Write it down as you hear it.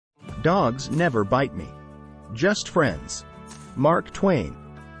Dogs never bite me. Just friends. Mark Twain.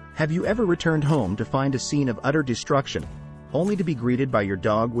 Have you ever returned home to find a scene of utter destruction, only to be greeted by your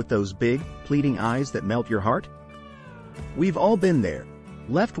dog with those big, pleading eyes that melt your heart? We've all been there,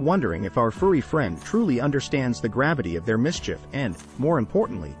 left wondering if our furry friend truly understands the gravity of their mischief and, more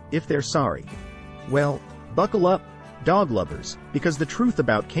importantly, if they're sorry. Well, buckle up, dog lovers, because the truth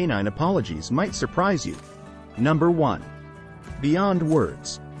about canine apologies might surprise you. Number 1. Beyond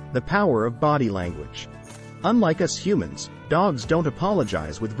words. The power of body language. Unlike us humans, dogs don't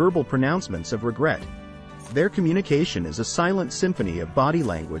apologize with verbal pronouncements of regret. Their communication is a silent symphony of body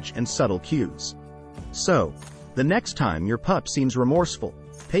language and subtle cues. So, the next time your pup seems remorseful,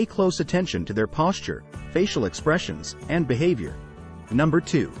 pay close attention to their posture, facial expressions, and behavior. Number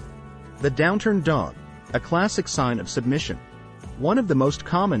 2. The downturned dog, a classic sign of submission. One of the most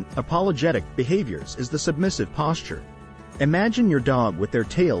common apologetic behaviors is the submissive posture. Imagine your dog with their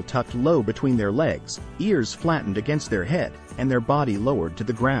tail tucked low between their legs, ears flattened against their head, and their body lowered to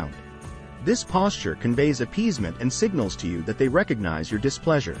the ground. This posture conveys appeasement and signals to you that they recognize your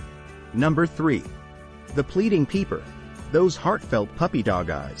displeasure. Number 3. The pleading peeper. Those heartfelt puppy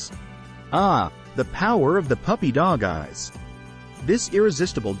dog eyes. Ah, the power of the puppy dog eyes. This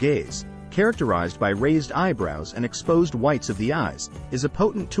irresistible gaze, characterized by raised eyebrows and exposed whites of the eyes, is a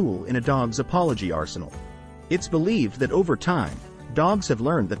potent tool in a dog's apology arsenal. It's believed that over time, dogs have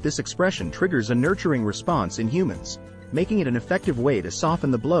learned that this expression triggers a nurturing response in humans, making it an effective way to soften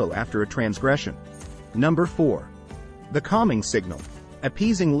the blow after a transgression. Number 4. The calming signal.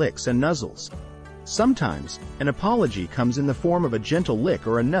 Appeasing licks and nuzzles. Sometimes, an apology comes in the form of a gentle lick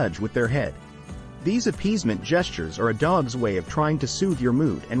or a nudge with their head. These appeasement gestures are a dog's way of trying to soothe your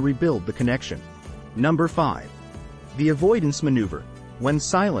mood and rebuild the connection. Number 5. The avoidance maneuver. When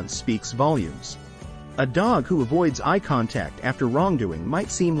silence speaks volumes. A dog who avoids eye contact after wrongdoing might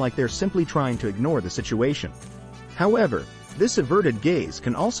seem like they're simply trying to ignore the situation. However, this averted gaze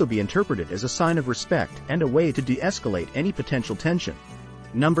can also be interpreted as a sign of respect and a way to de-escalate any potential tension.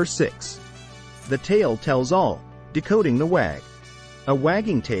 Number 6. The tail tells all. Decoding the wag. A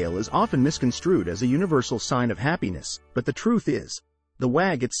wagging tail is often misconstrued as a universal sign of happiness, but the truth is, the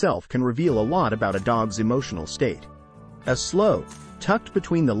wag itself can reveal a lot about a dog's emotional state. A slow, tucked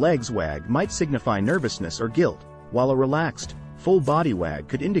between the legs wag might signify nervousness or guilt, while a relaxed, full body wag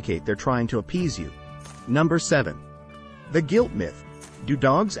could indicate they're trying to appease you. Number 7. The guilt myth. Do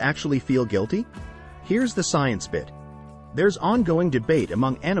dogs actually feel guilty? Here's the science bit. There's ongoing debate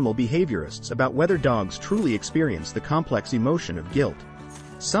among animal behaviorists about whether dogs truly experience the complex emotion of guilt.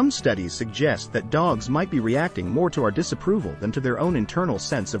 Some studies suggest that dogs might be reacting more to our disapproval than to their own internal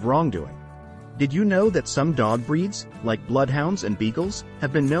sense of wrongdoing. Did you know that some dog breeds, like bloodhounds and beagles,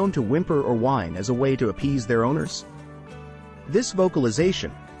 have been known to whimper or whine as a way to appease their owners? This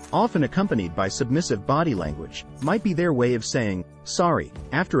vocalization, often accompanied by submissive body language, might be their way of saying, sorry,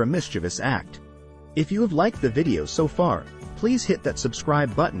 after a mischievous act. If you have liked the video so far, please hit that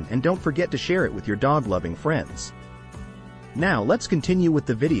subscribe button and don't forget to share it with your dog-loving friends. Now let's continue with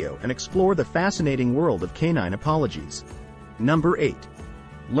the video and explore the fascinating world of canine apologies. Number 8.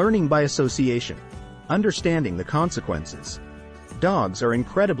 Learning by association. Understanding the consequences. Dogs are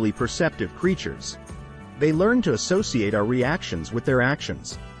incredibly perceptive creatures. They learn to associate our reactions with their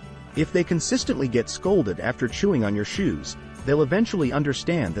actions. If they consistently get scolded after chewing on your shoes, they'll eventually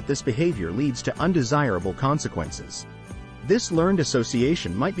understand that this behavior leads to undesirable consequences. This learned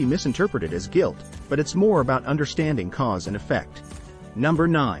association might be misinterpreted as guilt, but it's more about understanding cause and effect. Number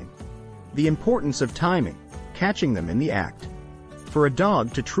 9. The importance of timing, catching them in the act. For a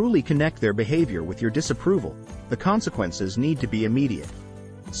dog to truly connect their behavior with your disapproval, the consequences need to be immediate.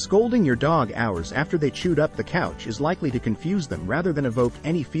 Scolding your dog hours after they chewed up the couch is likely to confuse them rather than evoke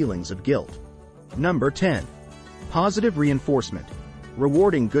any feelings of guilt. Number 10. Positive reinforcement.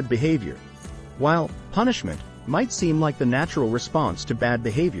 Rewarding good behavior. While punishment might seem like the natural response to bad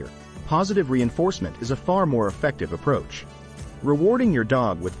behavior, positive reinforcement is a far more effective approach. Rewarding your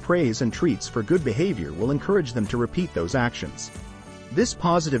dog with praise and treats for good behavior will encourage them to repeat those actions. This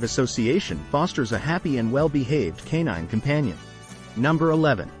positive association fosters a happy and well-behaved canine companion. Number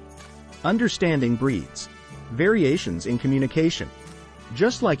 11. Understanding breeds. Variations in communication.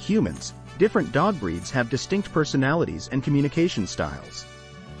 Just like humans, different dog breeds have distinct personalities and communication styles.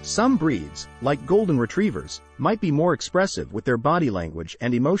 Some breeds, like golden retrievers, might be more expressive with their body language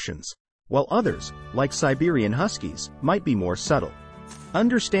and emotions, while others, like Siberian Huskies, might be more subtle.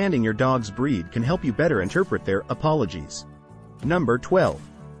 Understanding your dog's breed can help you better interpret their apologies. Number 12.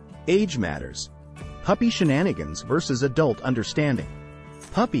 Age matters. Puppy shenanigans versus adult understanding.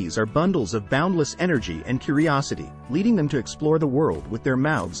 Puppies are bundles of boundless energy and curiosity, leading them to explore the world with their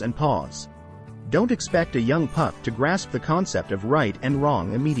mouths and paws. Don't expect a young pup to grasp the concept of right and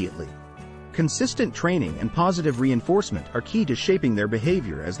wrong immediately. Consistent training and positive reinforcement are key to shaping their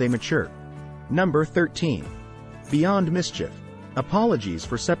behavior as they mature. Number 13. Beyond mischief. Apologies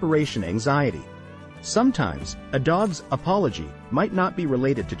for separation anxiety. Sometimes, a dog's apology might not be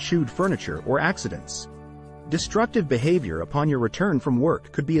related to chewed furniture or accidents. Destructive behavior upon your return from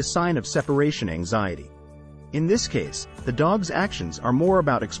work could be a sign of separation anxiety. In this case, the dog's actions are more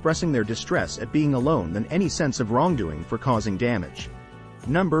about expressing their distress at being alone than any sense of wrongdoing for causing damage.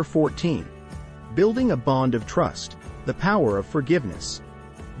 Number 14. Building a bond of trust. The power of forgiveness.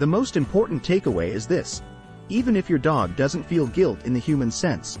 The most important takeaway is this: even if your dog doesn't feel guilt in the human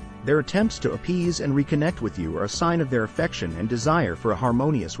sense, their attempts to appease and reconnect with you are a sign of their affection and desire for a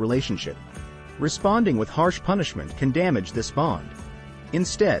harmonious relationship. Responding with harsh punishment can damage this bond.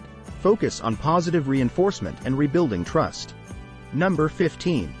 Instead, focus on positive reinforcement and rebuilding trust. Number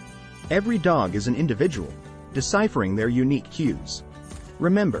 15. Every dog is an individual. Deciphering their unique cues.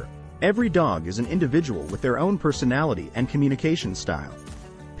 Remember, every dog is an individual with their own personality and communication style.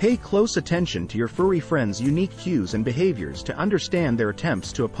 Pay close attention to your furry friend's unique cues and behaviors to understand their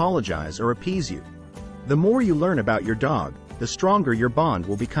attempts to apologize or appease you. The more you learn about your dog, the stronger your bond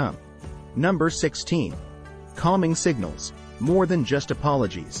will become. Number 16. Calming signals. More than just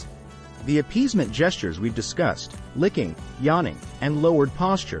apologies. The appeasement gestures we've discussed, licking, yawning, and lowered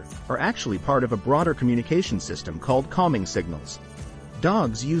posture, are actually part of a broader communication system called calming signals.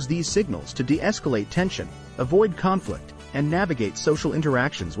 Dogs use these signals to de-escalate tension, avoid conflict, and navigate social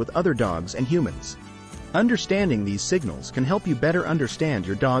interactions with other dogs and humans. Understanding these signals can help you better understand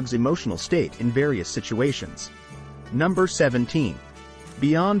your dog's emotional state in various situations. Number 17.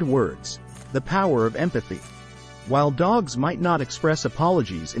 Beyond words. The power of empathy. While dogs might not express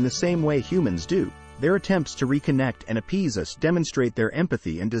apologies in the same way humans do, their attempts to reconnect and appease us demonstrate their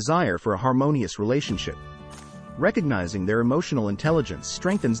empathy and desire for a harmonious relationship. Recognizing their emotional intelligence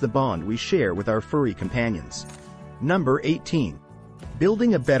strengthens the bond we share with our furry companions. Number 18.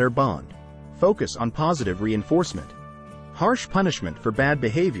 Building a better bond. Focus on positive reinforcement. Harsh punishment for bad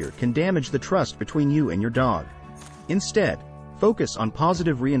behavior can damage the trust between you and your dog. Instead, focus on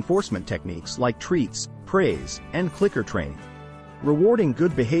positive reinforcement techniques like treats, praise, and clicker training. Rewarding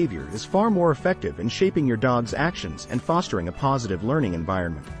good behavior is far more effective in shaping your dog's actions and fostering a positive learning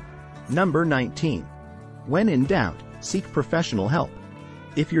environment. Number 19. When in doubt, seek professional help.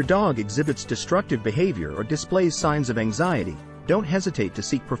 If your dog exhibits destructive behavior or displays signs of anxiety, don't hesitate to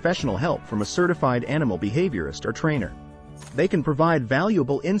seek professional help from a certified animal behaviorist or trainer. They can provide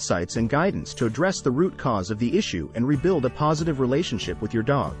valuable insights and guidance to address the root cause of the issue and rebuild a positive relationship with your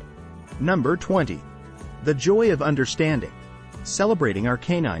dog. Number 20. The joy of understanding. Celebrating our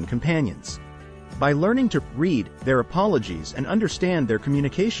canine companions. By learning to read their apologies and understand their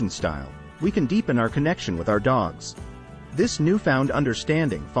communication style, we can deepen our connection with our dogs. This newfound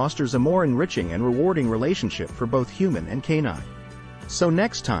understanding fosters a more enriching and rewarding relationship for both human and canine. So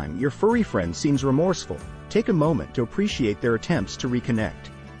next time your furry friend seems remorseful, take a moment to appreciate their attempts to reconnect.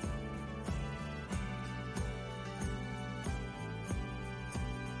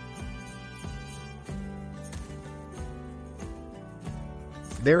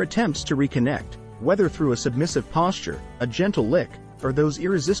 Their attempts to reconnect, whether through a submissive posture, a gentle lick, or those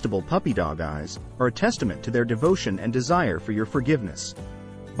irresistible puppy dog eyes, are a testament to their devotion and desire for your forgiveness.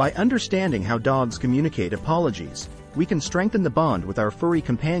 By understanding how dogs communicate apologies, we can strengthen the bond with our furry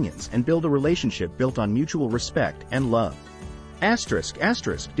companions and build a relationship built on mutual respect and love.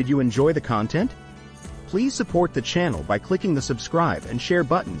 Did you enjoy the content? Please support the channel by clicking the subscribe and share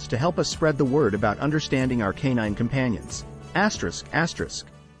buttons to help us spread the word about understanding our canine companions.